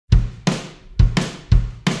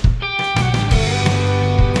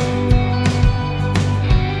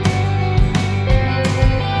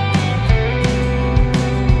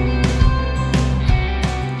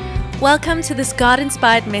Welcome to this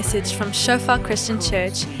God-inspired message from Shofar Christian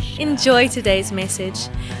Church. Enjoy today's message.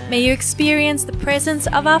 May you experience the presence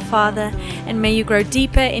of our Father and may you grow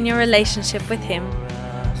deeper in your relationship with Him.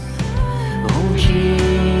 Oh,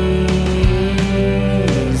 Jesus,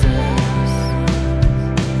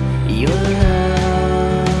 your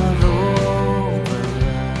love over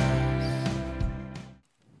us.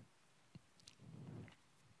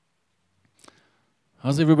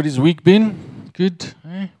 How's everybody's week been? Good,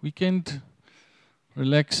 eh? Weekend,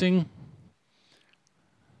 relaxing.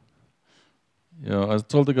 Yeah, I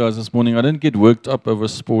told the guys this morning I don't get worked up over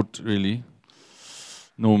sport really,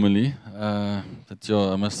 normally. But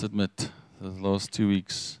yeah, I must admit, the last 2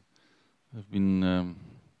 weeks have been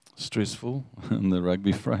stressful on the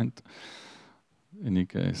rugby front. In any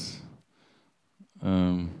case,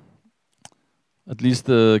 at least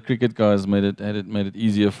the cricket guys made it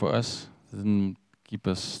easier for us. They didn't keep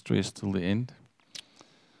us stressed till the end.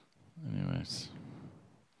 Anyways,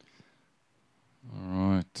 all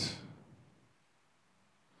right.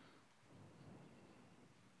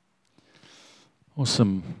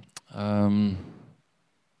 Awesome. I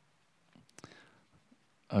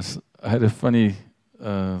had a funny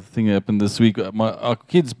thing happen this week. Our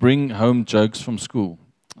kids bring home jokes from school,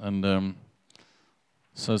 and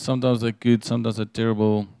so sometimes they're good, sometimes they're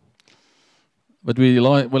terrible. But we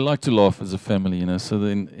like to laugh as a family, you know. So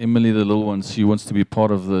then Emily, the little one, she wants to be part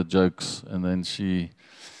of the jokes, and then she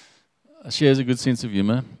has a good sense of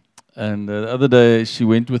humor. And the other day, she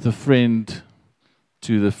went with a friend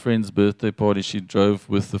to the friend's birthday party. She drove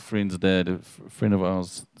with the friend's dad. A friend of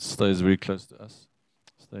ours stays very close to us.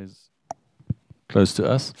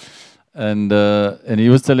 And he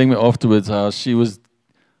was telling me afterwards how she was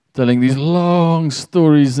telling these long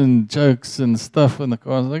stories and jokes and stuff in the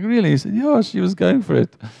car. I was like, really? He said, yeah, she was going for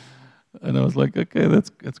it. And I was like, okay,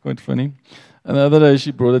 that's quite funny. And the other day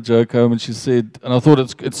she brought a joke home and she said, and I thought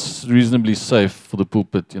it's reasonably safe for the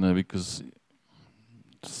pulpit, you know, because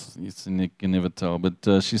you can never tell.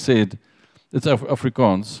 But she said, it's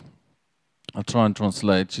Afrikaans. I'll try and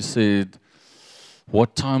translate. She said,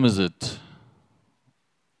 what time is it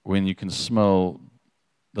when you can smell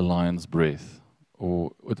the lion's breath?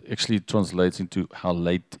 Or it actually translates into how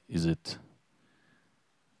late is it?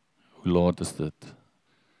 Hoe laat is dit?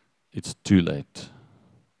 It's too late.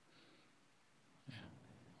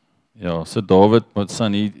 Yeah, so David, my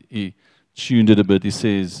son, he tuned it a bit. He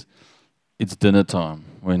says, it's dinner time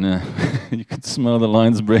when you can smell the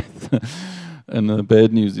lion's breath. And the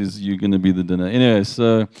bad news is you're going to be the dinner. Anyway,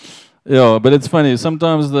 so, yeah, but it's funny.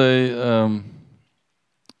 Sometimes the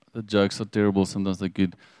jokes are terrible, sometimes they're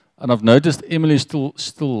good. And I've noticed Emily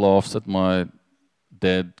still laughs at my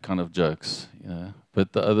dad kind of jokes, you know.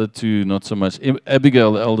 But the other two, not so much.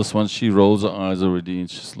 Abigail, the eldest one, she rolls her eyes already, and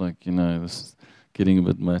she's like, you know, this is getting a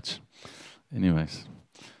bit much. Anyways,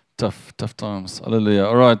 tough times. Hallelujah.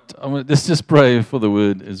 All right, let's just pray for the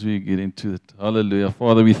word as we get into it. Hallelujah.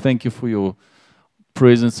 Father, we thank you for your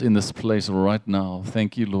presence in this place right now.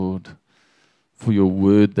 Thank you, Lord, for your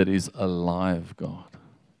word that is alive, God.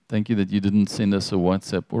 Thank you that you didn't send us a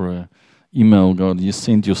WhatsApp or an email, God. You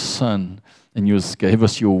sent your Son, and you gave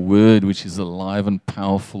us your word, which is alive and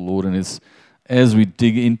powerful, Lord. And as we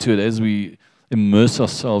dig into it, as we immerse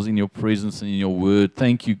ourselves in your presence and in your word,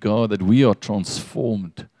 thank you, God, that we are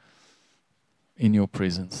transformed in your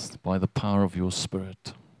presence by the power of your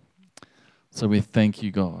Spirit. So we thank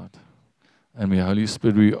you, God. And we, Holy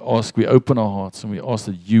Spirit, we open our hearts and we ask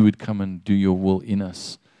that you would come and do your will in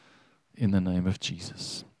us in the name of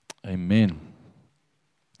Jesus. Amen.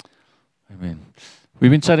 Amen.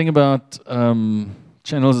 We've been chatting about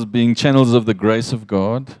channels being channels of the grace of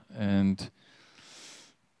God. And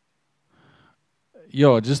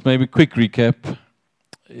yeah, just maybe a quick recap.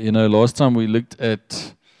 You know, last time we looked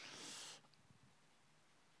at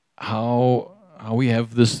how we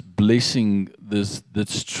have this blessing, this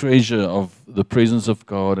treasure of the presence of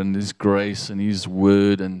God and His grace and His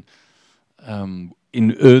word and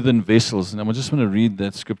in earthen vessels. And I just want to read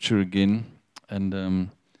that scripture again, and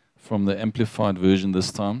from the Amplified Version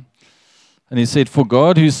this time. And he said, for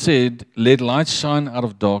God who said, let light shine out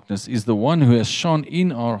of darkness, is the one who has shone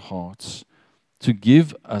in our hearts to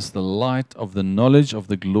give us the light of the knowledge of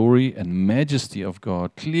the glory and majesty of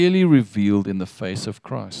God, clearly revealed in the face of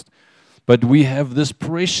Christ. But we have this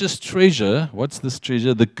precious treasure. What's this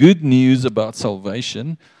treasure? The good news about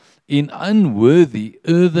salvation in unworthy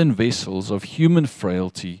earthen vessels of human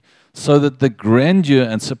frailty, so that the grandeur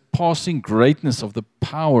and surpassing greatness of the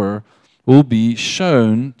power will be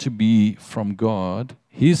shown to be from God,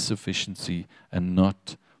 His sufficiency, and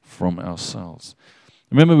not from ourselves.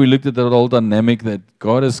 Remember, we looked at that whole dynamic that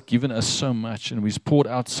God has given us so much, and He's poured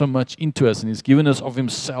out so much into us, and He's given us of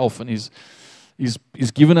Himself, and He's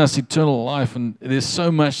given us eternal life, and there's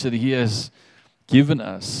so much that He has given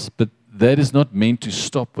us, but that is not meant to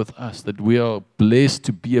stop with us, that we are blessed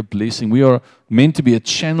to be a blessing. We are meant to be a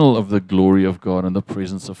channel of the glory of God and the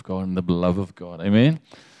presence of God and the love of God. Amen?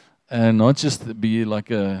 And not just be like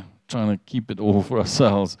trying to keep it all for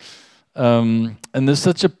ourselves. And there's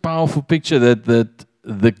such a powerful picture that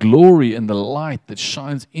the glory and the light that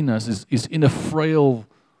shines in us is in a frail,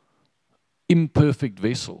 imperfect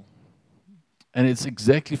vessel. And it's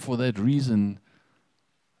exactly for that reason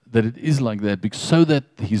that it is like that, because so that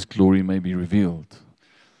His glory may be revealed.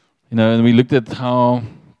 And we looked at how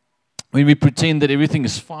when we pretend that everything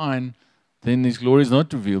is fine, then His glory is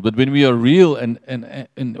not revealed. But when we are real and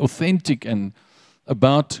authentic and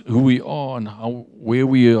about who we are and where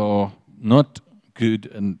we are not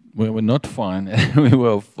good and where we're not fine and we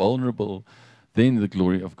were vulnerable, then the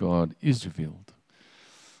glory of God is revealed.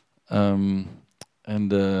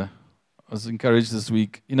 I was encouraged this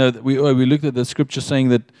week. We looked at the scripture saying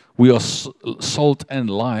that we are salt and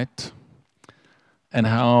light, and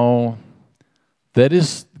how that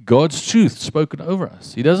is God's truth spoken over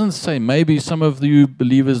us. He doesn't say maybe some of you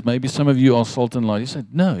believers, maybe some of you are salt and light. He said,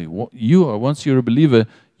 no, you are. Once you're a believer,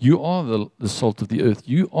 you are the salt of the earth.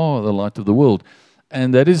 You are the light of the world,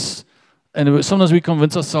 and that is. And sometimes we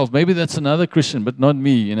convince ourselves maybe that's another Christian, but not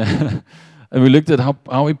me. And we looked at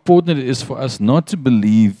how important it is for us not to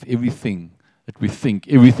believe everything that we think,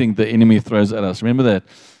 everything the enemy throws at us. Remember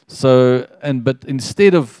that? But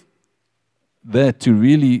instead of that, to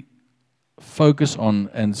really focus on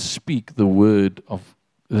and speak the word of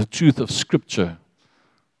the truth of Scripture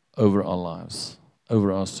over our lives,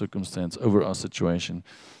 over our circumstance, over our situation,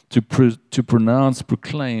 to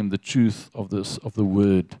proclaim the truth of the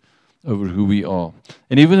word over who we are.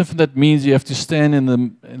 And even if that means you have to stand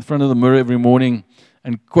in front of the mirror every morning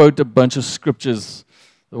and quote a bunch of scriptures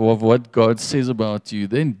of what God says about you,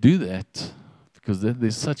 then do that. Because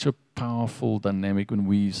there's such a powerful dynamic when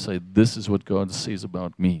we say, this is what God says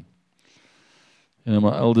about me.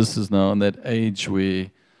 My eldest is now in that age where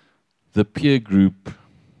the peer group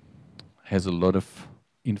has a lot of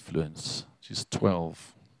influence. She's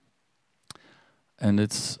 12. And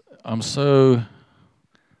I'm so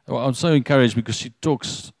encouraged because she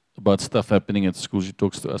talks about stuff happening at school. She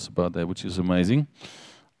talks to us about that, which is amazing.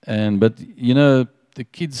 But the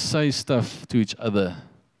kids say stuff to each other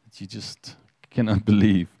that you just cannot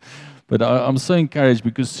believe. But I'm so encouraged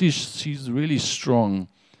because she's really strong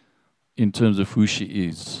in terms of who she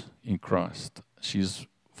is in Christ. She's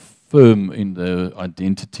firm in the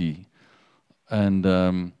identity,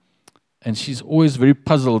 and she's always very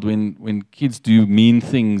puzzled when kids do mean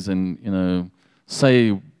things and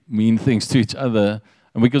say mean things to each other,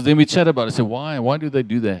 and because then we chat about it, say why do they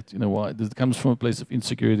do that? Why? It comes from a place of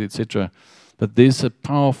insecurity, etc. But there's a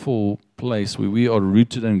powerful place where we are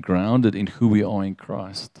rooted and grounded in who we are in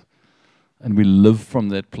Christ, and we live from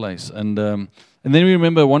that place. And then we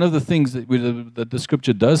remember one of the things that the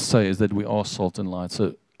Scripture does say is that we are salt and light.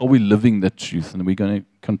 So are we living that truth? And we're going to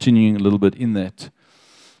continue a little bit in that.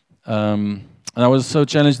 And I was so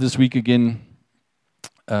challenged this week again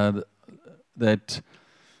that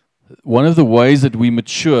one of the ways that we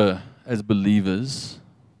mature as believers,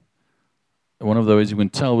 one of the ways you can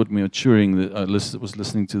tell what we're maturing, I was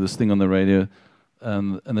listening to this thing on the radio,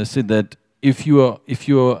 and they said that if you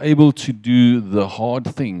are able to do the hard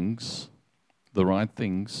things, the right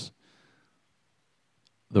thing,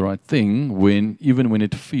 even when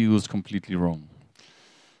it feels completely wrong.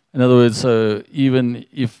 In other words, so even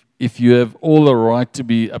if you have all the right to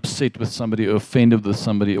be upset with somebody or offended with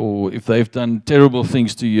somebody, or if they've done terrible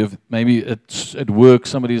things to you, if maybe at work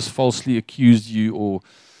somebody has falsely accused you or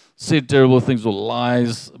said terrible things or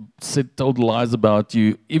told lies about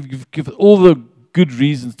you, if you've given all the good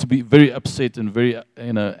reasons to be very upset and very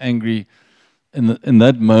angry, in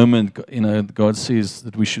that moment, God says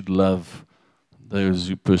that we should love those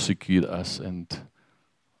who persecute us and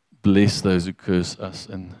bless those who curse us,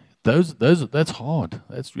 and that's hard.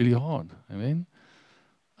 That's really hard. Amen.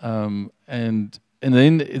 And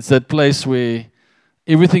then it's that place where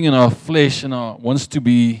everything in our flesh and wants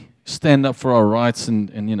to stand up for our rights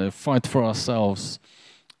and fight for ourselves.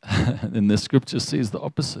 And the Scripture says the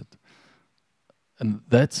opposite. And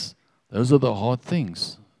those are the hard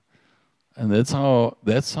things. And that's how.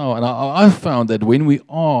 And I've found that when we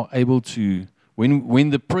are able to,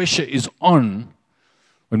 when the pressure is on,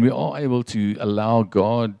 when we are able to allow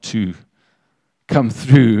God to come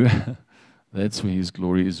through, that's where His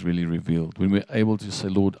glory is really revealed. When we're able to say,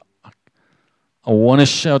 Lord, I want to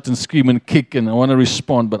shout and scream and kick, and I want to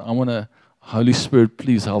respond, but I want to, Holy Spirit,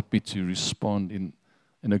 please help me to respond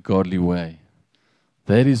in a godly way.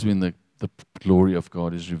 That is when the glory of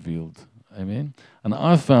God is revealed. Amen. And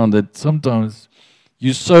I found that sometimes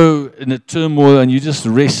you're so in a turmoil and you're just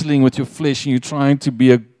wrestling with your flesh and you're trying to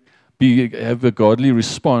have a godly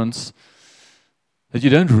response, that you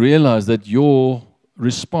don't realize that your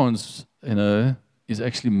response, is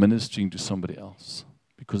actually ministering to somebody else,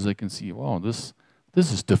 because they can see, wow, this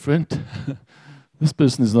is different. This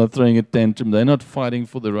person is not throwing a tantrum. They're not fighting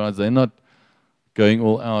for the rights. They're not going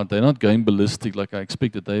all out. They're not going ballistic like I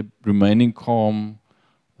expected. They're remaining calm.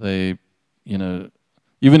 They,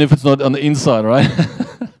 even if it's not on the inside, right?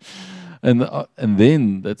 and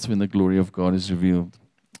then that's when the glory of God is revealed.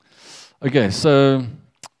 Okay, so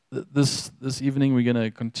this evening we're going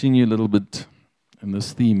to continue a little bit in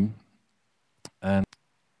this theme, and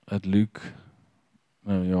at Luke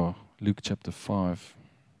chapter 5.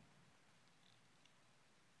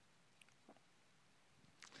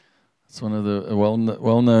 It's one of the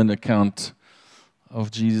well-known account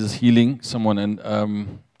of Jesus healing someone,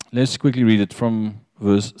 and let's quickly read it from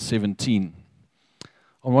verse 17.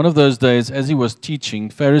 On one of those days, as he was teaching,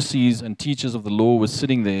 Pharisees and teachers of the law were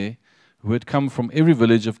sitting there, who had come from every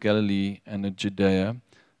village of Galilee and of Judea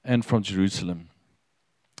and from Jerusalem.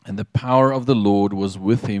 And the power of the Lord was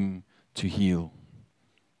with him to heal.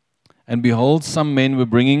 And behold, some men were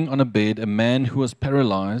bringing on a bed a man who was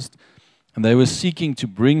paralyzed, and they were seeking to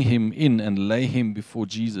bring him in and lay him before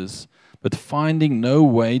Jesus. But finding no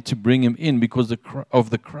way to bring him in because of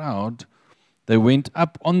the crowd, they went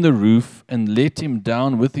up on the roof and let him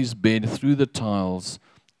down with his bed through the tiles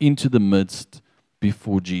into the midst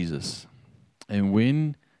before Jesus. And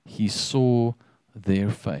when he saw their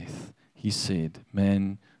faith, he said,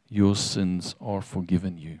 "Man, your sins are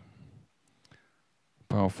forgiven you."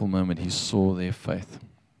 Powerful moment. He saw their faith.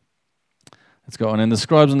 Let's go on. And the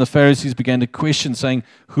scribes and the Pharisees began to question, saying,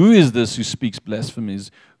 "Who is this who speaks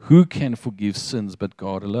blasphemies? Who can forgive sins but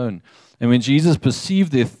God alone?" And when Jesus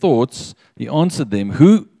perceived their thoughts, he answered them,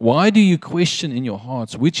 "Why do you question in your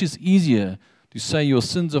hearts? Which is easier, to say your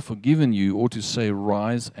sins are forgiven you, or to say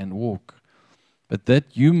rise and walk? But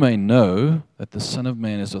that you may know that the Son of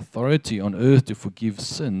Man has authority on earth to forgive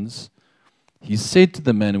sins," he said to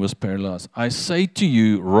the man who was paralyzed, "I say to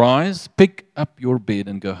you, rise, pick up your bed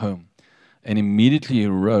and go home." And immediately he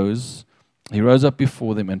rose up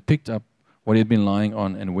before them and picked up what he had been lying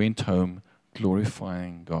on and went home,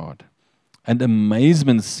 glorifying God. And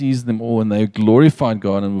amazement seized them all, and they glorified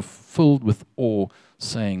God and were filled with awe,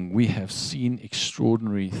 saying, "We have seen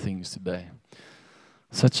extraordinary things today."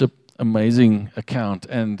 Such an amazing account.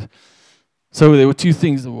 And so there were two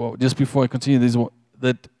things, just before I continue,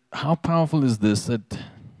 that how powerful is this, that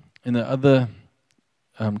in the other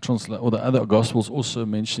the other Gospels also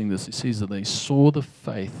mentioning this, it says that they saw the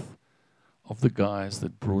faith of the guys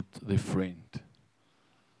that brought their friend.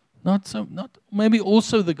 Not maybe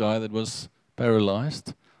also the guy that was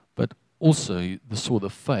paralyzed, but also they saw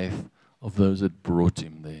the faith of those that brought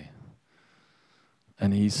him there.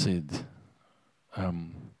 And he said,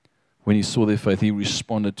 when he saw their faith, he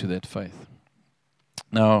responded to that faith.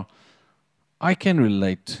 Now, I can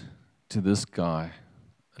relate to this guy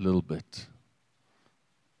a little bit,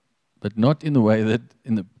 but not in the way that,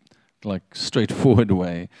 in the straightforward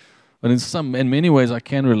way. But in many ways I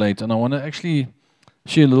can relate, and I want to actually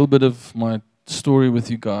share a little bit of my story with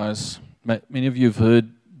you guys. Many of you have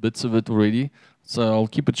heard bits of it already, so I'll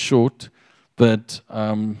keep it short. But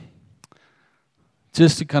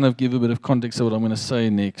just to kind of give a bit of context of what I'm going to say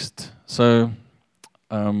next. So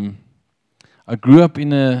I grew up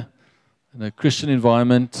in a Christian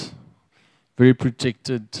environment, very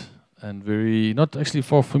protected, and very, not actually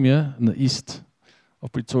far from here, in the east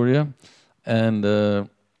of Pretoria. And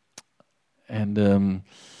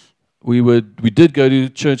we did go to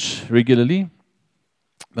church regularly,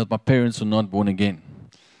 but my parents were not born again.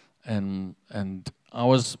 And I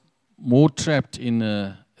was more trapped in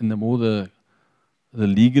the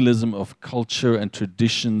legalism of culture and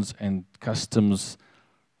traditions and customs,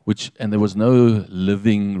 and there was no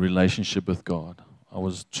living relationship with God. I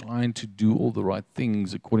was trying to do all the right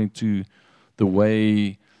things according to the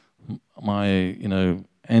way my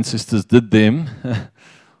ancestors did them,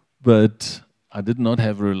 but I did not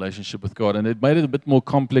have a relationship with God. And it made it a bit more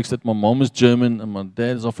complex that my mom is German and my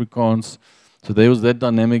dad is Afrikaans, so there was that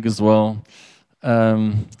dynamic as well.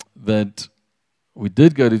 That we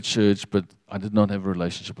did go to church, but I did not have a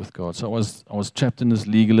relationship with God. So I was trapped in this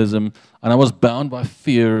legalism, and I was bound by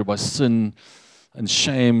fear, by sin and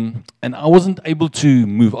shame, and I wasn't able to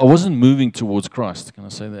move. I wasn't moving towards Christ. Can I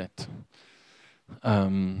say that?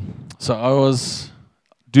 So I was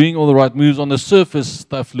doing all the right moves. On the surface,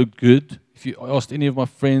 stuff looked good. If you asked any of my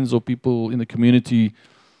friends or people in the community,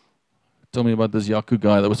 tell me about this Yaku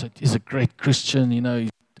guy that was like, he's a great Christian, he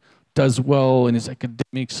does well in his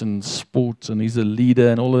academics and sports, and he's a leader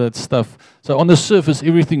and all of that stuff. So on the surface,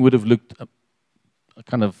 everything would have looked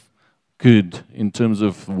kind of good in terms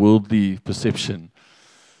of worldly perception.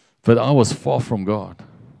 But I was far from God.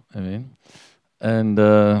 Amen. And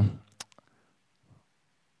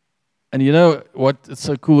you know what? It's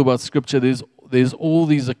so cool about Scripture. There's all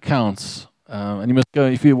these accounts, and you must go.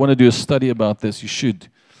 If you want to do a study about this, you should.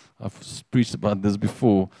 I've preached about this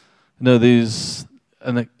before. There's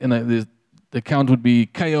the account would be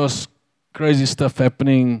chaos, crazy stuff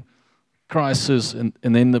happening, crisis, and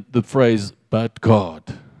then the phrase, but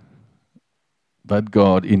God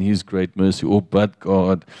in His great mercy, or but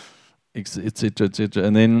God, etc., etc.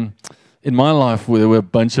 And then in my life, there were a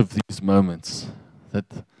bunch of these moments that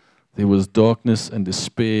there was darkness and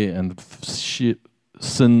despair and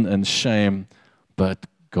sin and shame, but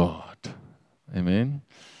God. Amen.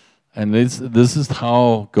 And this is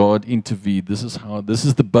how God intervened. This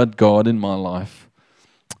is the but God in my life.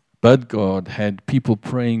 But God had people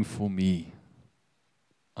praying for me.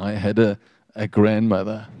 I had a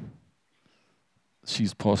grandmother.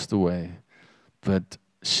 She's passed away. But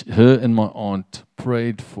her and my aunt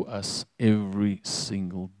prayed for us every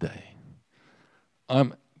single day.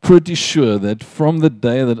 I'm pretty sure that from the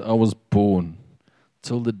day that I was born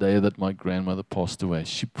till the day that my grandmother passed away,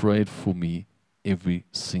 she prayed for me every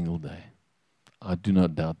single day. I do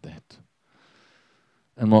not doubt that.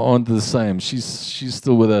 And my aunt is the same. She's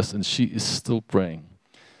still with us, and she is still praying.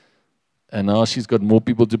 And now she's got more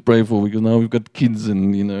people to pray for, because now we've got kids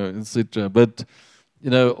and, etc. But,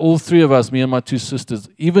 all three of us, me and my two sisters,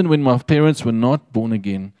 even when my parents were not born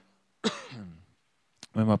again,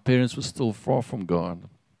 when my parents were still far from God,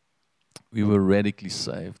 we were radically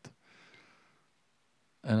saved.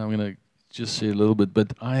 And I'm going to just share a little bit,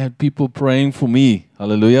 but I had people praying for me.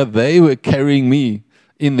 Hallelujah. They were carrying me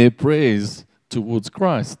in their prayers towards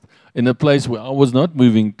Christ. In a place where I was not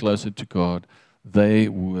moving closer to God, they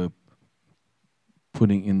were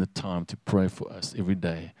putting in the time to pray for us every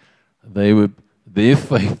day. Their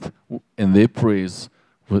faith and their prayers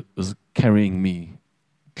was carrying me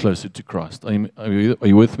closer to Christ. Are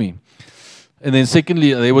you with me? And then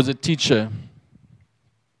secondly, there was a teacher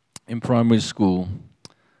in primary school.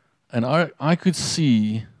 And I could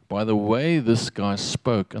see by the way this guy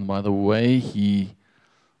spoke and by the way he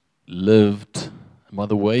lived, and by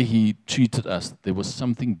the way he treated us, there was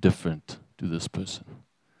something different to this person.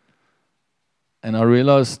 And I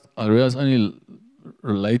realized only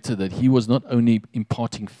later that he was not only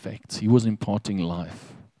imparting facts, he was imparting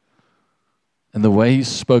life. And the way he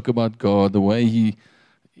spoke about God, the way he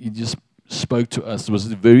just spoke to us was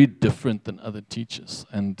very different than other teachers.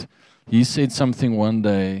 And he said something one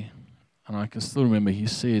day, and I can still remember, he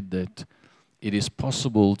said that it is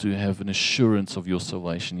possible to have an assurance of your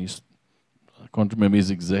salvation. I can't remember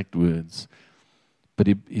his exact words, but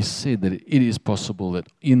he said that it is possible that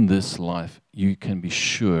in this life you can be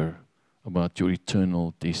sure about your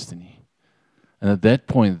eternal destiny. And at that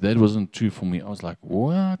point, that wasn't true for me. I was like,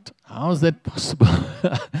 what? How is that possible?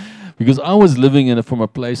 Because I was living from a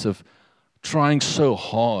place of trying so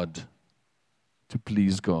hard to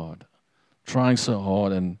please God, trying so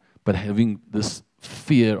hard but having this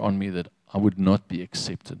fear on me that I would not be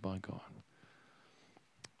accepted by God.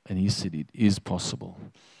 And he said it is possible.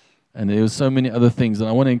 And there were so many other things. And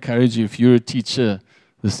I want to encourage you, if you're a teacher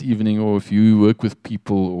this evening, or if you work with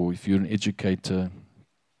people, or if you're an educator,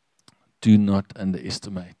 do not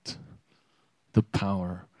underestimate the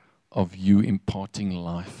power of you imparting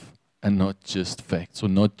life and not just facts, or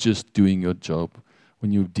not just doing your job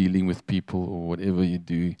when you're dealing with people or whatever you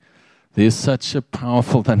do. There's such a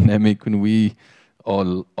powerful dynamic when we are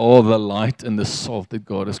the light and the salt that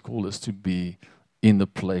God has called us to be in the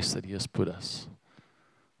place that He has put us.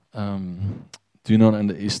 Do not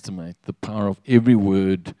underestimate the power of every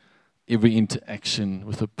word, every interaction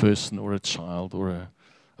with a person or a child or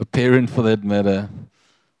a parent for that matter.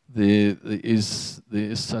 There is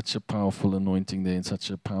such a powerful anointing there and such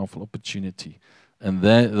a powerful opportunity. And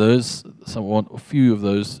a few of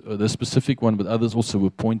those, the specific one, but others also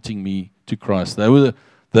were pointing me to Christ. They were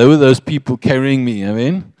those people carrying me,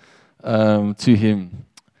 amen, to Him.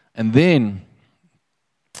 And then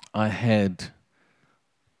I had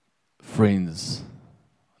friends.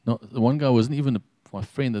 The one guy wasn't even my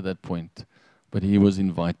friend at that point, but he was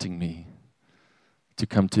inviting me to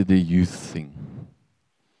come to the youth thing.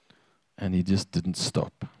 And he just didn't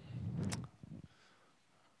stop.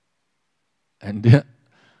 And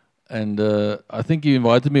And I think he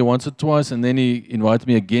invited me once or twice, and then he invited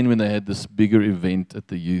me again when they had this bigger event at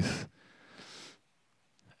the youth.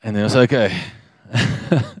 And then I was like, okay.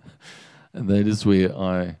 And that is where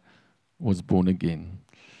I was born again.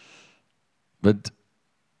 But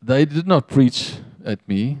they did not preach at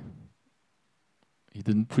me. He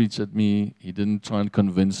didn't preach at me. He didn't try and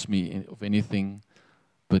convince me of anything.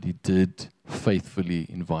 But he did faithfully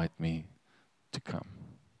invite me to come.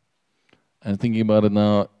 And thinking about it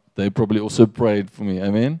now, they probably also prayed for me.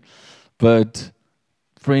 Amen? But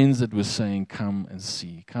friends that were saying, come and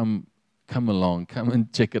see. Come along. Come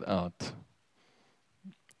and check it out.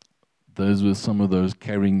 Those were some of those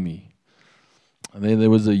carrying me. And then there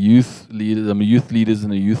was a youth leader, youth leaders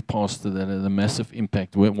and a youth pastor that had a massive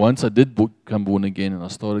impact. Once I did become born again and I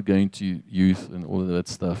started going to youth and all of that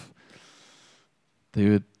stuff,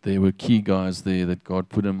 there were key guys there that God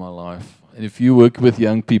put in my life. And if you work with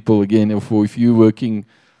young people, again, if you're working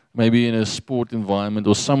maybe in a sport environment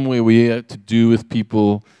or somewhere where you have to do with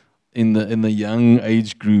people in the young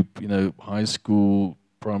age group, high school,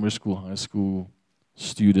 primary school, high school,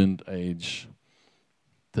 student age,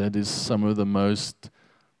 that is some of the most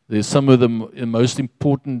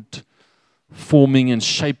important forming and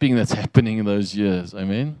shaping that's happening in those years.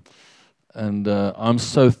 Amen? And I'm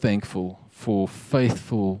so thankful for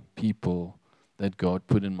faithful people that God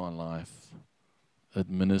put in my life, that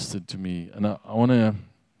ministered to me. And I want to,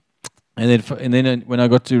 and then when I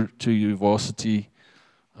got to university,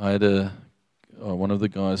 I had one of the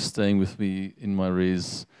guys staying with me in my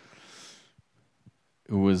res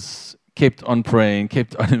who was kept on praying,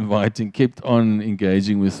 kept on inviting, kept on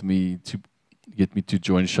engaging with me to get me to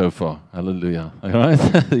join Shofar. Hallelujah. All right?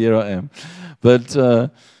 Here I am. But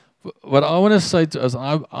what I want to say to us,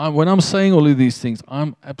 when I'm saying all of these things,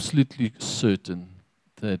 I'm absolutely certain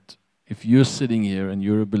that if you're sitting here and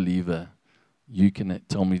you're a believer, you can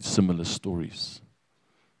tell me similar stories.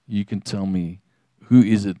 You can tell me, who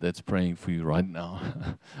is it that's praying for you right now?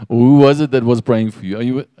 Or who was it that was praying for you? Are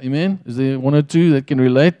you, amen? Is there one or two that can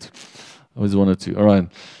relate? Or is one or two? All right.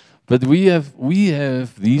 But we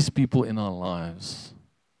have these people in our lives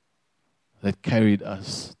that carried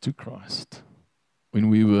us to Christ when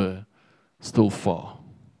we were still far.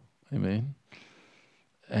 Amen?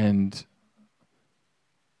 And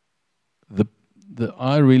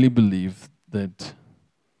I really believe that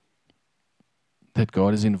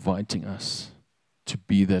God is inviting us to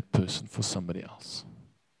be that person for somebody else.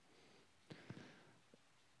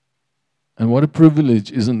 And what a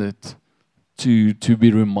privilege, isn't it, to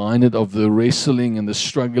be reminded of the wrestling and the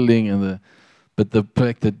struggling but the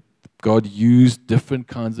fact that God used different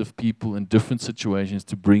kinds of people in different situations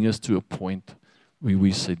to bring us to a point where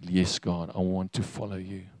we said, yes, God, I want to follow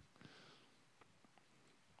you.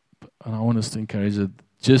 And I want us to encourage it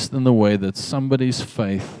just in the way that somebody's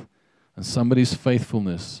faith and somebody's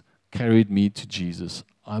faithfulness carried me to Jesus.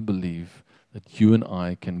 I believe that you and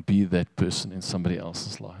I can be that person in somebody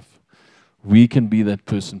else's life. We can be that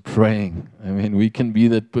person praying. We can be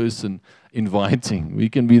that person inviting. We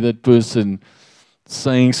can be that person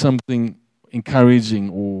saying something encouraging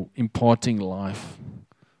or imparting life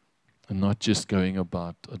and not just going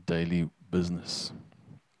about a daily business.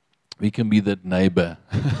 We can be that neighbor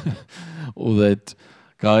or that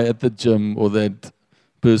guy at the gym or that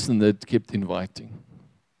person that kept inviting.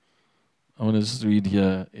 I want to just read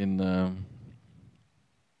here in,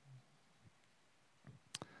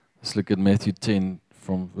 let's look at Matthew 10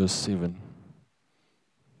 from verse 7.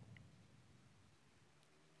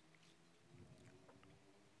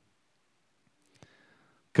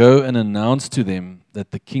 Go and announce to them that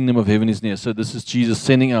the kingdom of heaven is near. So this is Jesus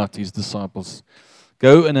sending out his disciples.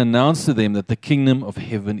 Go and announce to them that the kingdom of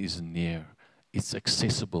heaven is near. It's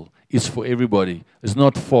accessible. It's for everybody. It's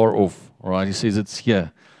not far off. All right, he says it's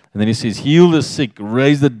here. And then he says, heal the sick,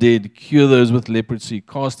 raise the dead, cure those with leprosy,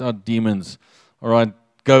 cast out demons. All right,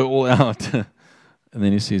 go all out. And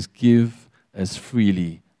then he says, give as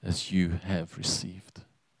freely as you have received.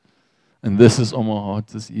 And this is on my heart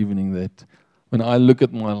this evening, that when I look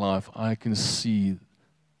at my life, I can see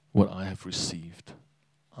what I have received.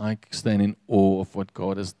 I stand in awe of what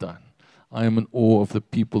God has done. I am in awe of the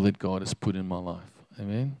people that God has put in my life.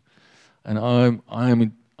 Amen? And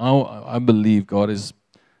I believe God is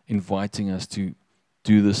inviting us to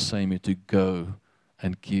do the same, to go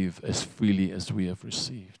and give as freely as we have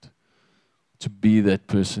received. To be that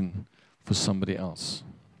person for somebody else.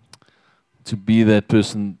 To be that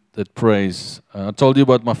person that prays. I told you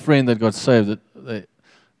about my friend that got saved. That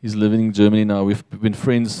he's living in Germany now. We've been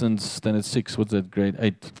friends since standard 6. What's that? Grade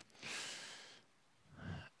 8.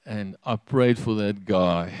 And I prayed for that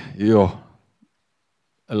guy.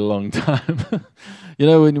 a long time. You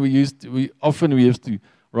know, when we have to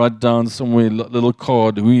write down somewhere little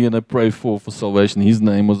card who you're gonna pray for salvation. His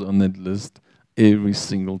name was on that list every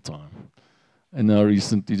single time. And now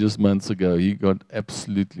recently, just months ago, he got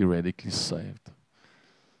absolutely radically saved.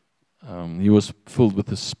 He was filled with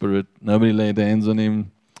the Spirit. Nobody laid hands on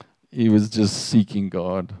him. He was just seeking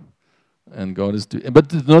God. And God is doing,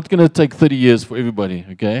 but it's not going to take 30 years for everybody,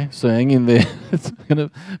 okay? So hang in there. It's going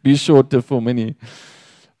to be shorter for many.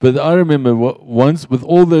 But I remember once with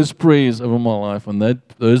all those prayers over my life, and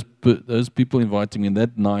those people inviting me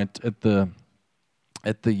that night at the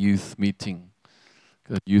youth meeting,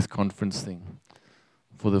 the youth conference thing.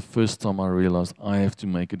 For the first time, I realized I have to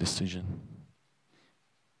make a decision.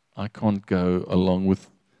 I can't go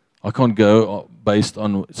based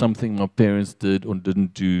on something my parents did or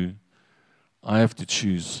didn't do. I have to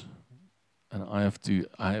choose, and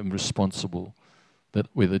I am responsible that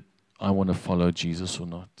whether I want to follow Jesus or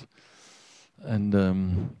not. And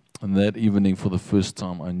that evening, for the first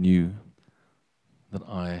time, I knew that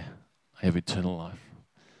I have eternal life.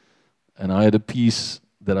 And I had a peace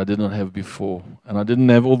that I did not have before. And I didn't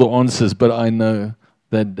have all the answers, but I know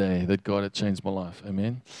that day that God had changed my life.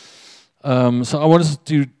 Amen. So I want us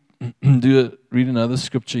to read another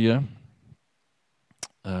scripture here.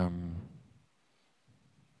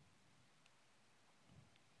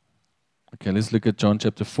 Okay, let's look at John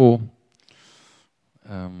chapter 4.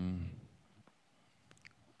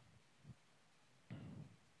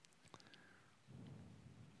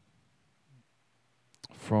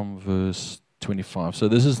 From verse 25. So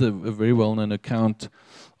this is a very well-known account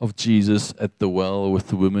of Jesus at the well with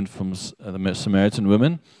the woman from the Samaritan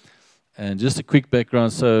woman. And just a quick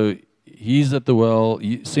background. So he's at the well.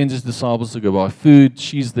 He sends his disciples to go buy food.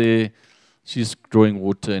 She's there. She's drawing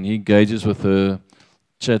water, and he engages with her.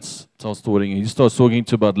 Starts talking. He starts talking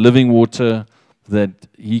to about living water, that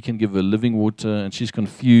he can give her living water, and she's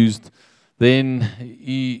confused. Then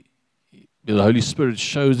the Holy Spirit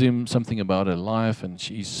shows him something about her life, and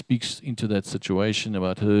she speaks into that situation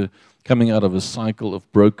about her coming out of a cycle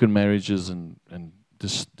of broken marriages and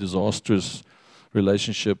disastrous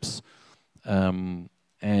relationships,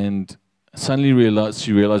 and suddenly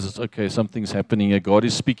she realizes, okay, something's happening here. God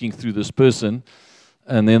is speaking through this person.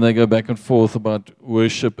 And then they go back and forth about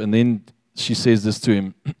worship. And then she says this to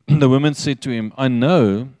him. The woman said to him, I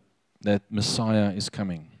know that Messiah is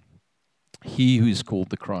coming, he who is called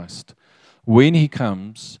the Christ. When he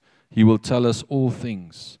comes, he will tell us all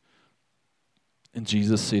things. And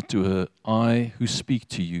Jesus said to her, I who speak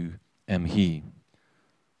to you am he.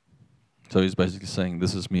 So he's basically saying,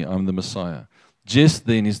 this is me, I'm the Messiah. Just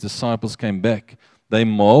then his disciples came back. They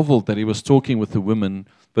marveled that he was talking with the woman,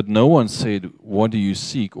 but no one said, what do you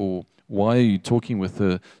seek? Or why are you talking with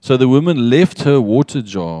her? So the woman left her water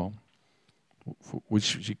jar,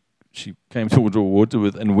 which she came to draw water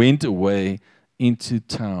with, and went away into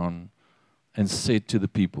town and said to the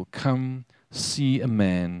people, come see a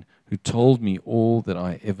man who told me all that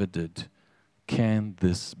I ever did. Can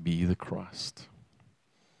this be the Christ?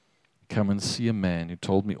 Come and see a man who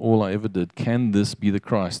told me all I ever did. Can this be the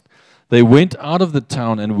Christ? They went out of the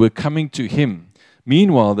town and were coming to him.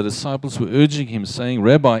 Meanwhile, the disciples were urging him, saying,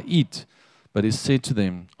 Rabbi, eat. But he said to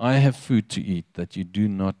them, I have food to eat that you do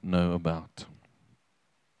not know about.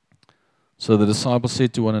 So the disciples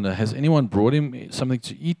said to one another, has anyone brought him something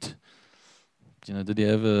to eat? Did he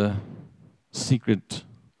have a secret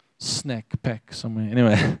snack pack somewhere?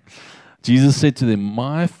 Anyway, Jesus said to them,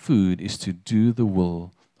 my food is to do the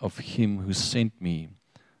will of him who sent me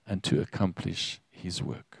and to accomplish his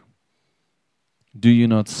work. Do you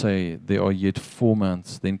not say, there are yet 4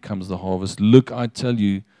 months, then comes the harvest? Look, I tell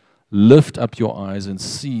you, lift up your eyes and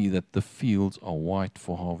see that the fields are white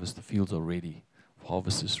for harvest. The fields are ready.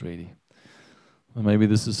 Harvest is ready. Well, maybe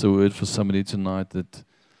this is a word for somebody tonight, that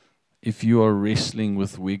if you are wrestling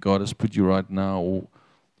with where God has put you right now, or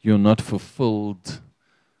you're not fulfilled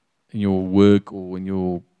in your work or in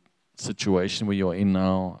your situation where you're in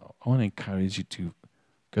now, I want to encourage you to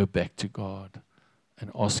go back to God and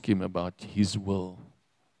ask him about his will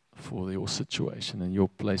for your situation and your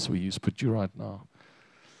place where he's put you right now.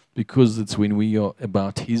 Because it's when we are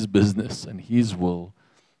about his business and his will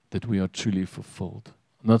that we are truly fulfilled.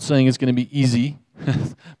 I'm not saying it's going to be easy.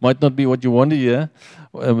 Might not be what you want to hear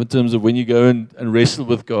in terms of when you go and wrestle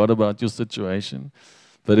with God about your situation.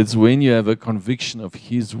 But it's when you have a conviction of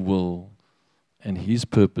his will and his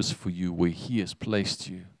purpose for you, where he has placed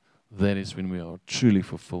you, that is when we are truly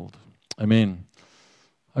fulfilled. Amen.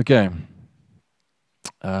 Okay,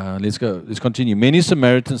 let's go. Let's continue. Many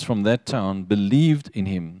Samaritans from that town believed in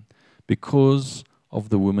him because of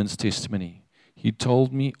the woman's testimony. He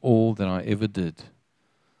told me all that I ever did.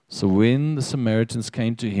 So when the Samaritans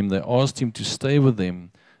came to him, they asked him to stay with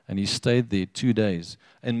them, and he stayed there 2 days.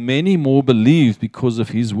 And many more believed because of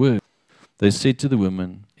his word. They said to the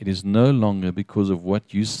women, "It is no longer because of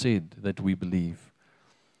what you said that we believe,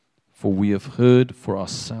 for we have heard for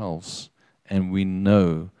ourselves, and we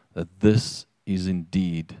know that this is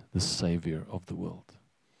indeed the Savior of the world."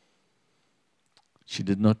 She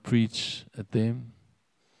did not preach at them.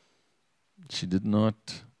 She did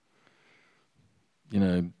not,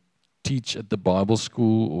 teach at the Bible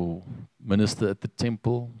school or minister at the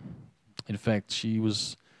temple. In fact, she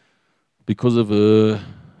was, because of her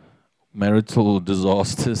marital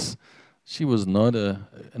disasters, she was not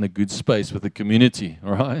in a good space with the community,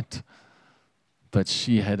 right? But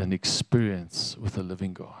she had an experience with the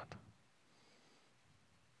living God.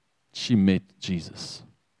 She met Jesus.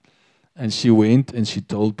 And she went and she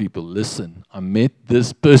told people, "Listen, I met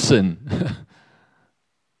this person.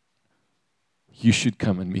 You should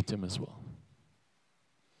come and meet him as well."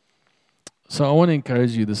 So I want to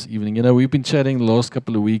encourage you this evening. We've been chatting the last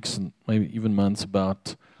couple of weeks and maybe even months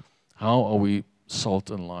about how are we salt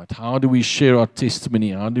and light? How do we share our testimony?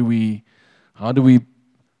 How do we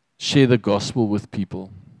share the gospel with people?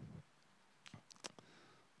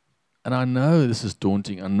 And I know this is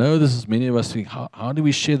daunting. I know this is many of us think, how do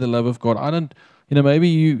we share the love of God? I don't, maybe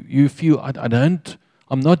you feel,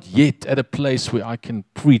 I'm not yet at a place where I can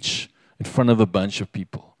preach in front of a bunch of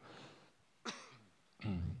people.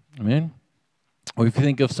 Amen? Or if you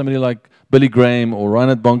think of somebody like Billy Graham or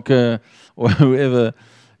Reinhard Bonke or whoever,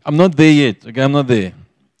 I'm not there yet. Okay, I'm not there.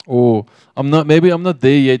 Or maybe I'm not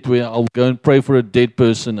there yet where I'll go and pray for a dead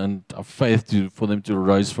person and have faith for them to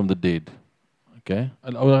rise from the dead. Okay?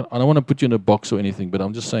 I don't want to put you in a box or anything, but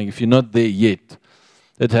I'm just saying, if you're not there yet,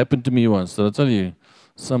 that happened to me once. Did I tell you?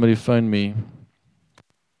 Somebody phoned me.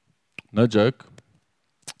 No joke.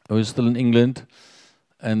 I was still in England,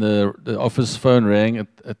 and the office phone rang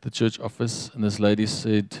at the church office, and this lady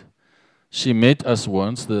said she met us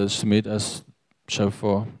once. She met us,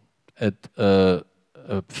 Shofar, at a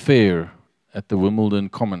fair at the Wimbledon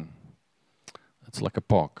Common. It's like a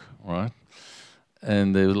park, right?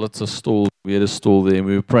 And there were lots of stalls. We had a stall there, and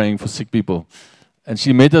we were praying for sick people. And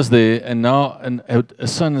she met us there, and now her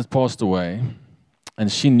son has passed away,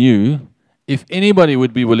 and she knew if anybody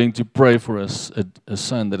would be willing to pray for us, a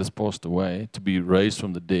son that has passed away, to be raised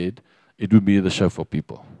from the dead, it would be the Shofar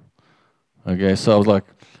people. Okay, so I was like,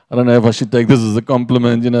 I don't know if I should take this as a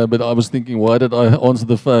compliment, but I was thinking, why did I answer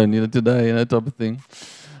the phone, today, type of thing.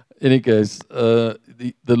 In any case, the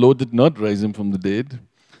Lord did not raise him from the dead,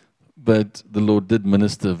 but the Lord did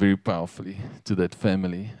minister very powerfully to that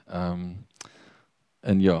family. And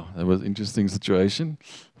yeah, that was an interesting situation.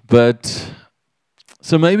 But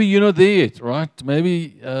so maybe you're not there yet, right?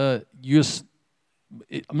 Maybe I'm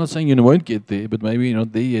not saying you won't get there, but maybe you're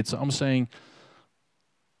not there yet. So I'm saying,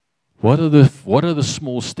 what are the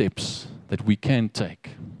small steps that we can take?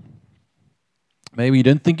 Maybe you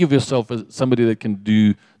don't think of yourself as somebody that can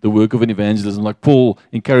do the work of an evangelism. Like Paul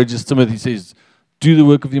encourages Timothy, he says, do the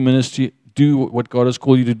work of your ministry, do what God has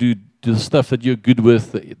called you to do the stuff that you're good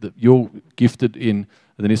with, that you're gifted in.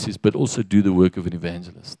 And then he says, but also do the work of an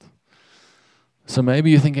evangelist. So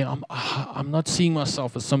maybe you're thinking, I'm not seeing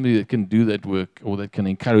myself as somebody that can do that work, or that can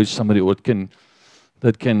encourage somebody, or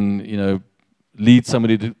that can lead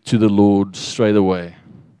somebody to the Lord straight away.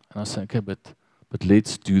 And I say, okay, but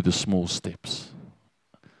let's do the small steps.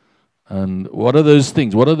 And what are those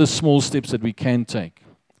things? What are the small steps that we can take?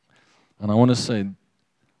 And I want to say,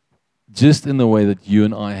 just in the way that you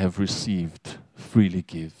and I have received, freely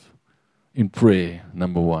give. In prayer,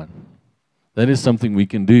 number one. That is something we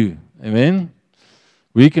can do. Amen?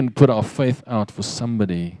 We can put our faith out for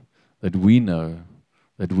somebody that we know,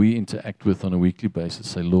 that we interact with on a weekly basis.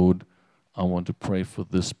 Say, Lord, I want to pray for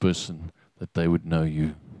this person, that they would know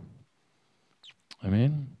you.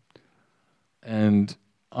 Amen? And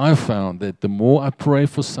I found that the more I pray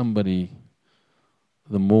for somebody,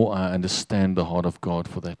 the more I understand the heart of God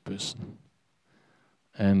for that person.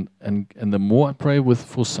 And the more I pray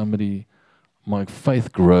for somebody, my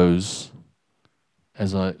faith grows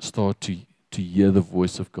as I start to hear the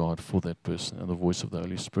voice of God for that person, and the voice of the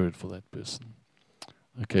Holy Spirit for that person.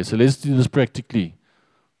 Okay, so let's do this practically.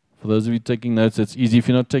 For those of you taking notes, it's easy. If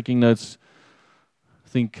you're not taking notes,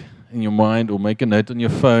 think in your mind or make a note on your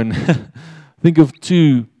phone. Think of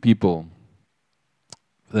 2 people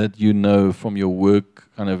that you know from your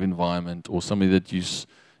work kind of environment, or somebody that you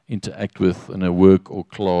interact with on a work or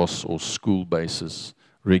class or school basis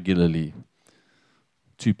regularly.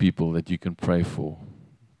 2 people that you can pray for.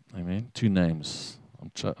 Amen. 2 names.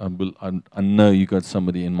 I know you got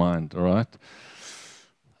somebody in mind, all right?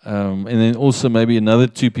 And then also maybe another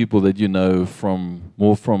 2 people that you know from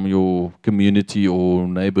more from your community or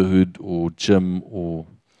neighborhood or gym or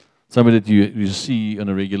somebody that you see on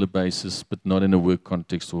a regular basis, but not in a work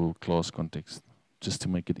context or class context, just to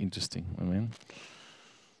make it interesting. Amen.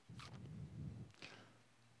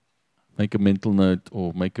 Make a mental note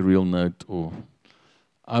or make a real note, or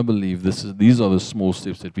I believe these are the small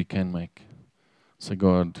steps that we can make. Say,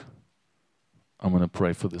 God, I'm going to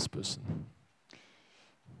pray for this person.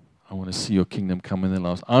 I want to see your kingdom come in their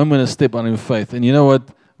lives. I'm going to step out in faith. And you know what?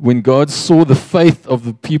 When God saw the faith of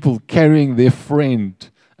the people carrying their friend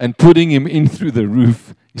and putting him in through the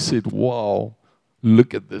roof, he said, wow,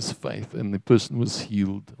 look at this faith. And the person was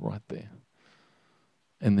healed right there.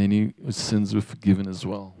 And then his sins were forgiven as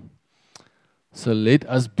well. So let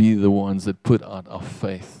us be the ones that put out our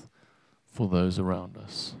faith for those around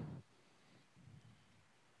us.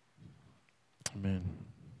 Amen.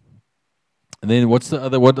 And then what are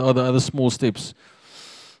the other small steps?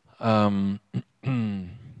 Okay.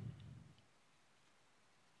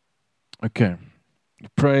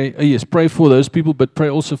 Pray for those people, but pray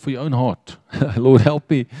also for your own heart. Lord, help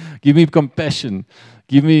me. Give me compassion.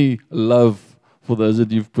 Give me love for those that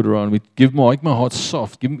you've put around me. Make my heart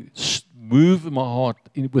soft. Move my heart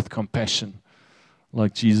with compassion,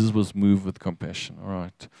 like Jesus was moved with compassion. All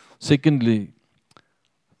right. Secondly,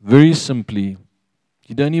 very simply,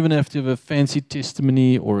 you don't even have to have a fancy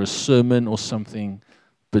testimony or a sermon or something,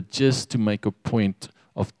 but just to make a point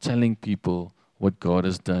of telling people what God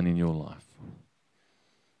has done in your life.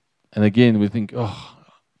 And again, we think, oh,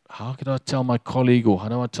 how could I tell my colleague or how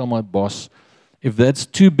do I tell my boss? If that's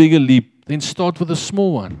too big a leap, then start with a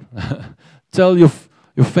small one. Tell your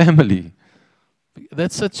family.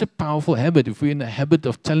 That's such a powerful habit. If we're in the habit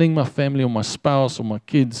of telling my family or my spouse or my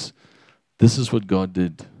kids, this is what God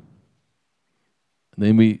did. And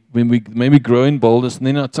then when we maybe grow in boldness, and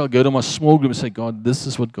then go to my small group and say, this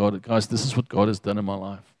is what God has done in my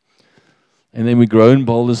life. And then we grow in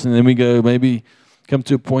boldness, and then we maybe come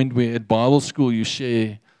to a point where at Bible school you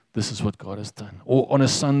share, this is what God has done. Or on a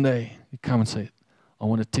Sunday, you come and say, I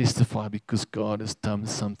want to testify because God has done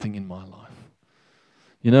something in my life.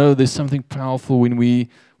 You know, there's something powerful when we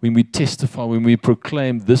testify, when we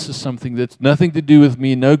proclaim, this is something that's nothing to do with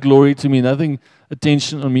me, no glory to me, nothing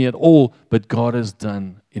attention on me at all, but God has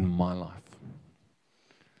done in my life.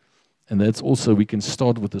 And that's also, we can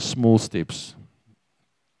start with the small steps.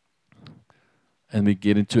 And we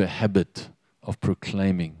get into a habit of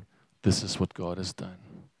proclaiming, this is what God has done.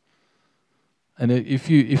 And if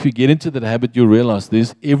you get into that habit, you'll realize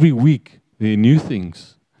every week there are new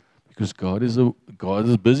things. Because God is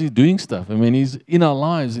busy doing stuff. I mean, He's in our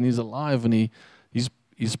lives and He's alive and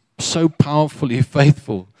He's so powerfully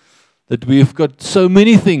faithful that we've got so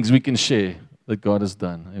many things we can share that God has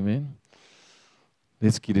done. Amen?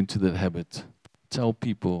 Let's get into that habit. Tell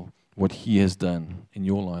people what He has done in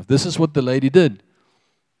your life. This is what the lady did.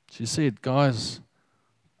 She said, guys,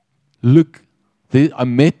 look, I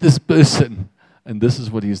met this person and this is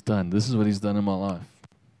what he's done. This is what he's done in my life.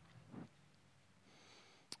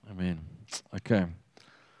 Amen. Okay.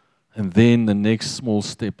 And then the next small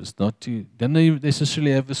step is don't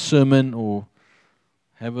necessarily have a sermon or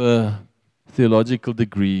have a theological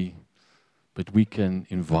degree, but we can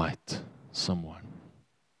invite someone.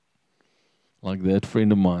 Like that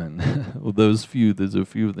friend of mine, or there's a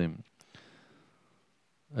few of them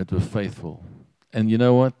that were faithful. And you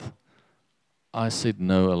know what? I said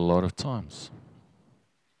no a lot of times.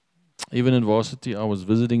 Even in varsity, I was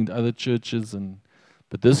visiting other churches,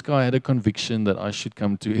 but this guy had a conviction that I should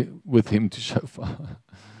come with him to Shofar.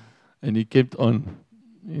 And he kept on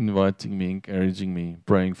inviting me, encouraging me,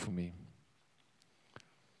 praying for me.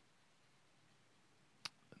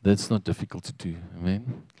 That's not difficult to do.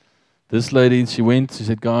 Amen. This lady, she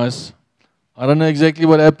said, guys, I don't know exactly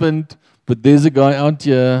what happened, but there's a guy out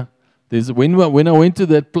here. When I went to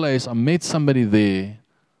that place, I met somebody there.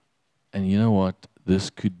 And you know what? This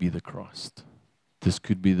could be the Christ. This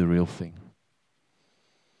could be the real thing.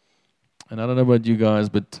 And I don't know about you guys,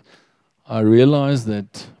 but I realize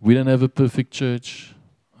that we don't have a perfect church.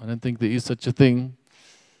 I don't think there is such a thing.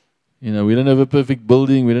 You know, we don't have a perfect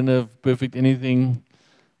building. We don't have perfect anything.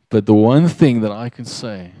 But the one thing that I can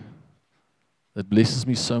say that blesses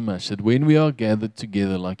me so much, that when we are gathered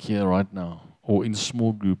together like here right now, or in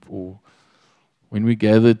small group, or when we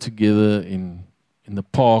gather together in the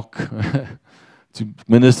park to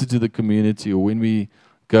minister to the community, or when we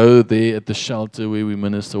go there at the shelter where we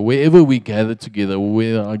minister, wherever we gather together, or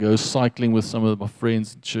where I go cycling with some of my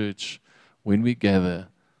friends in church, when we gather,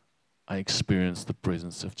 I experience the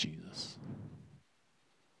presence of Jesus.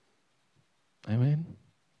 Amen?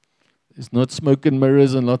 It's not smoke and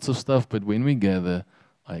mirrors and lots of stuff, but when we gather,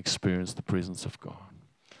 I experience the presence of God.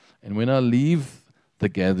 And when I leave the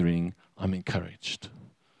gathering, I'm encouraged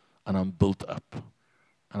and I'm built up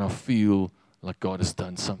and I feel like God has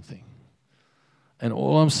done something. And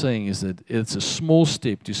all I'm saying is that it's a small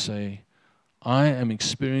step to say, I am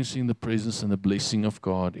experiencing the presence and the blessing of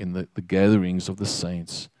God in the gatherings of the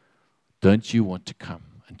saints. Don't you want to come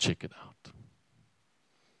and check it out?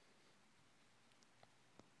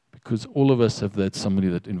 Because all of us have that somebody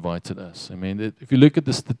that invited us. I mean, if you look at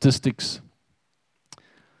the statistics,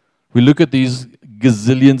 we look at these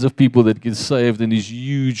gazillions of people that get saved in these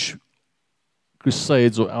huge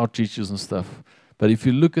crusades or outreaches and stuff. But if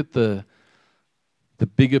you look at the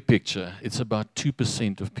bigger picture, it's about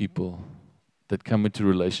 2% of people that come into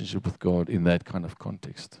relationship with God in that kind of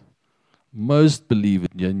context. Most believe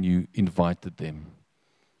it when you invited them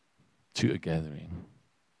to a gathering.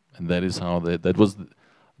 And that is how that was.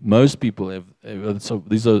 Most people have, so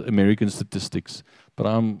these are American statistics, but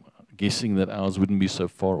I'm guessing that ours wouldn't be so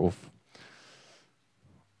far off.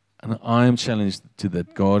 And I am challenged to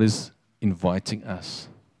that. God is inviting us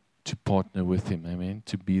to partner with Him, amen,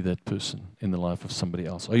 to be that person in the life of somebody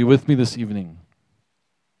else. Are you with me this evening?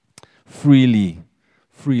 Freely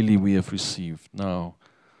we have received. Now,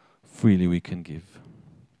 freely we can give.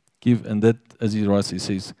 Give, and that, as he writes, he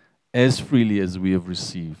says, as freely as we have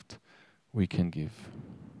received, we can give.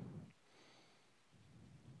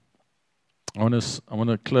 I want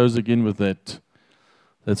to close again with that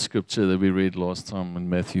scripture that we read last time in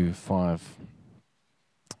Matthew 5.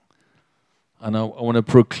 And I want to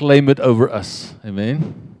proclaim it over us.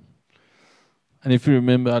 Amen. And if you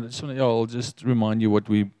remember, I'll just remind you what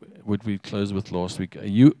we closed with last week.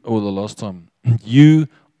 The last time. You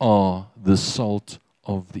are the salt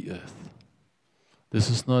of the earth. This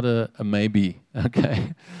is not a maybe,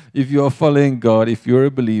 okay? If you are following God, if you're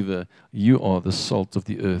a believer, you are the salt of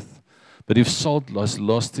the earth. But if salt has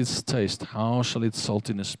lost its taste, how shall its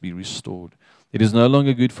saltiness be restored? It is no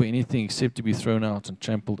longer good for anything except to be thrown out and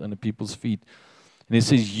trampled under people's feet. And it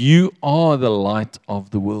says, you are the light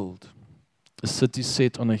of the world. A city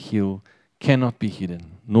set on a hill cannot be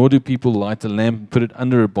hidden, nor do people light a lamp and put it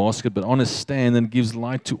under a basket, but on a stand, and gives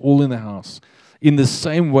light to all in the house. In the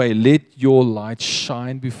same way, let your light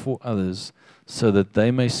shine before others, so that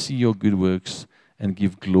they may see your good works and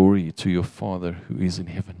give glory to your Father who is in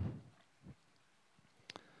heaven.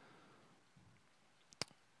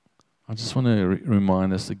 I just want to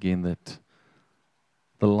remind us again that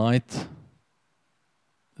the light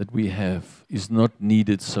that we have is not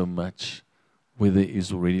needed so much where there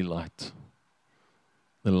is already light.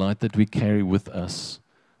 The light that we carry with us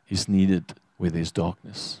is needed where there's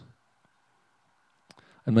darkness.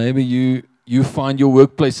 And maybe you find your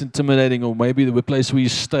workplace intimidating, or maybe the place where you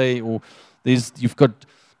stay, or you've got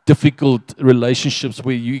difficult relationships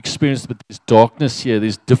where you experience, but there's darkness here,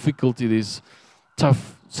 there's difficulty, there's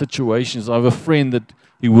tough situations. I have a friend that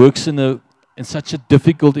he works in such a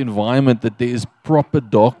difficult environment that there is proper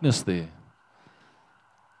darkness there.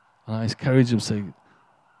 And I encourage him, say,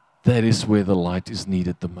 that is where the light is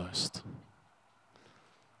needed the most.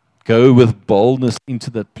 Go with boldness into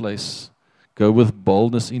that place. Go with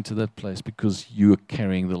boldness into that place, because you are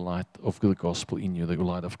carrying the light of the gospel in you, the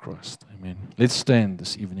light of Christ. Amen. Let's stand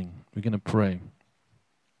this evening. We're going to pray.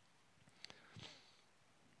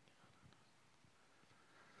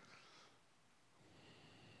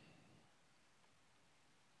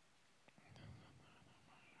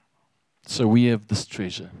 So we have this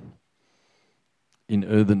treasure in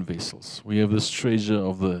earthen vessels. We have this treasure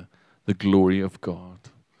of the glory of God,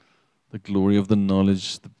 the glory of the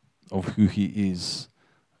knowledge of who He is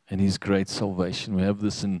and His great salvation. We have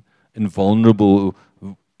this in vulnerable,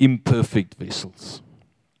 imperfect vessels.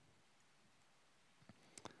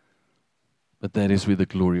 But that is where the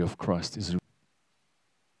glory of Christ is.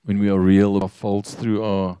 When we are real of our faults, through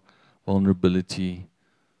our vulnerability,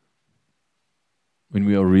 when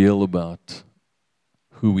we are real about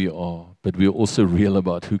who we are, but we are also real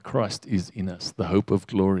about who Christ is in us, the hope of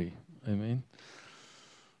glory. Amen.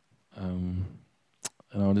 And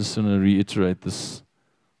I just want to reiterate this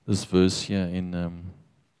verse here in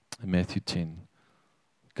Matthew 10.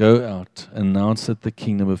 Go out, announce that the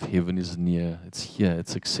kingdom of heaven is near. It's here,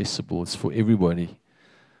 it's accessible, it's for everybody.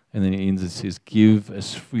 And then it ends, it says, give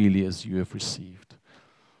as freely as you have received.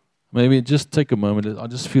 Maybe just take a moment. I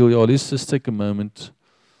just feel, let's just take a moment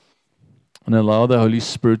and allow the Holy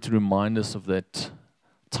Spirit to remind us of that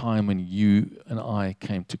time when you and I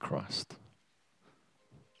came to Christ.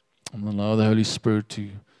 And allow the Holy Spirit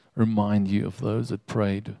to remind you of those that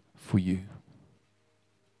prayed for you.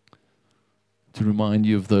 To remind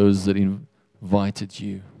you of those that invited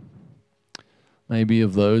you. maybe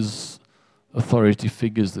of those authority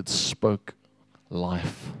figures that spoke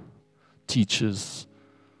life, teachers,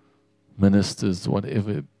 ministers,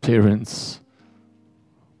 whatever, parents,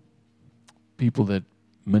 people that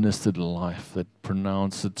ministered life, that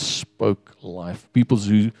pronounced, that spoke life, people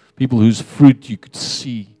whose fruit you could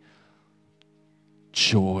see,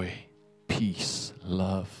 joy, peace,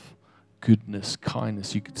 love, goodness,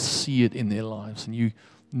 kindness. You could see it in their lives, and you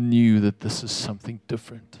knew that this is something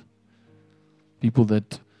different. People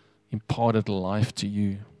that imparted life to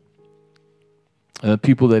you.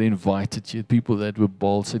 People that invited you, people that were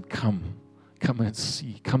bold, said, come and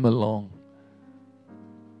see, come along.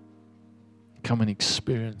 Come and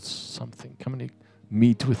experience something. Come and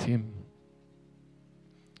meet with Him.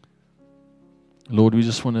 Lord, we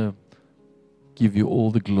just want to give you all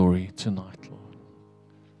the glory tonight, Lord.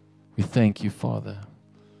 We thank you, Father,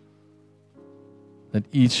 that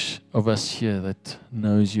each of us here that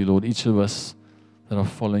knows you, Lord, each of us that are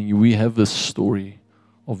following you, we have this story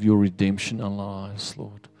of your redemption in our lives,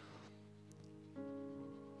 Lord.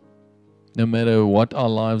 No matter what our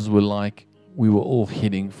lives were like, we were all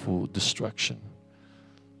heading for destruction.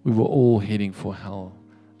 We were all heading for hell.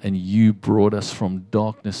 And you brought us from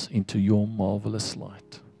darkness into your marvelous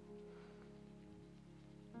light.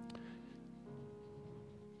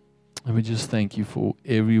 And we just thank you for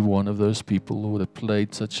every one of those people, Lord, that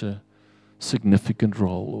played such a significant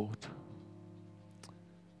role, Lord.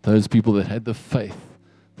 Those people that had the faith,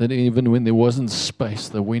 that even when there wasn't space,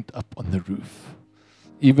 they went up on the roof.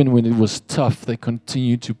 Even when it was tough, they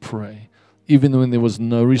continued to pray. Even when there was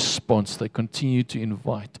no response, they continued to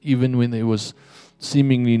invite. Even when there was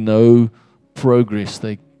seemingly no progress,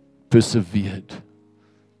 they persevered.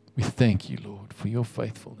 We thank you, Lord, for your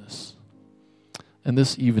faithfulness. And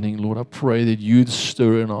this evening, Lord, I pray that you'd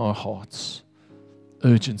stir in our hearts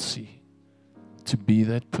urgency to be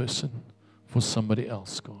that person for somebody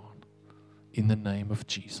else, God, in the name of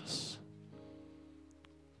Jesus.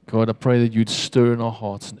 God, I pray that you'd stir in our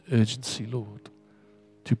hearts an urgency, Lord,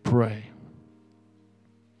 to pray,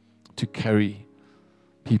 to carry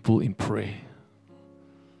people in prayer.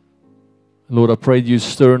 Lord, I pray that you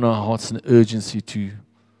stir in our hearts an urgency to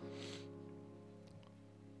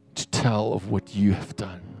tell of what you have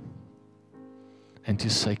done and to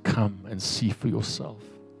say, come and see for yourself.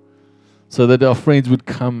 So that our friends would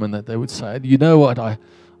come and that they would say, you know what, I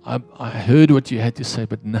heard what you had to say,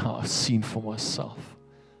 but now I've seen for myself.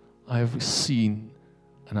 I have seen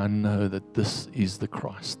and I know that this is the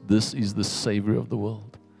Christ. This is the Savior of the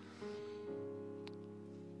world.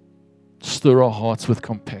 Stir our hearts with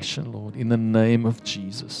compassion, Lord, in the name of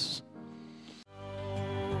Jesus.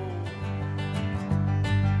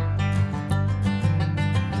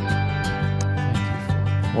 Thank you,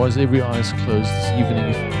 Father. Why is every eye is closed this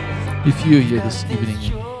evening? If you're here this evening,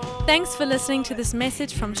 Thanks for listening to this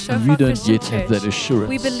message from and Shofar you don't Christian yet have that Church. assurance.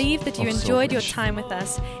 We believe that you of enjoyed your salvation. time with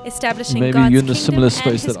us, establishing Maybe God's you're in a kingdom similar and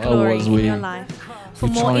space His that I glory was in your where life. For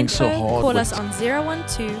you're more trying info, so hard call with us on 012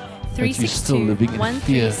 that you're still 362 living in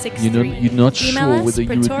fear. 1363. You're not Email sure us whether you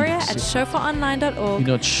would be pretoria at accepted. shofaronline.org.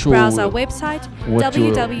 You're not sure Browse our website what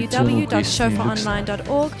your eternal destiny looks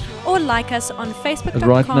www.shofaronline.org or like us on But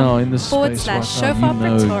right now, in this facebook.com space, / right Shofar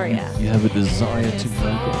now, Pretoria. you have a desire to know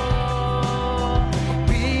God.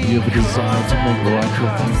 You have a desire to make right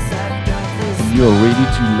with Him. And you are ready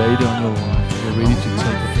to lay down your life. You're ready to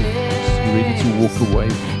take up your cross. You're ready to walk away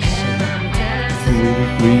from sin. You're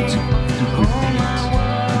ready to repent and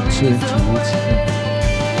turn towards Him.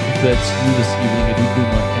 If that's you this evening, it would be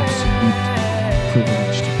my absolute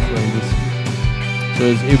privilege to pray with you. So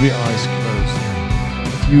as every eye is closed,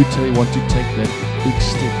 if you want to take that big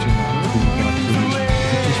step tonight, it would be my privilege.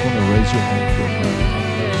 If you just want to raise your hand for a moment,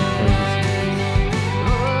 I'd love to pray with you.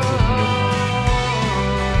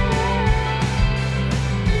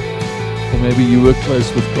 Or maybe you were close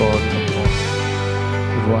with God in the past,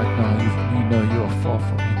 but right now you know you are far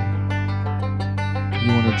from Him. You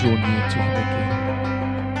want to draw near to Him again.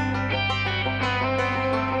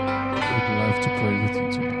 I would love to pray with you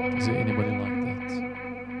tonight. Is there anybody like that?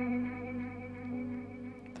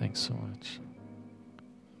 Thanks so much.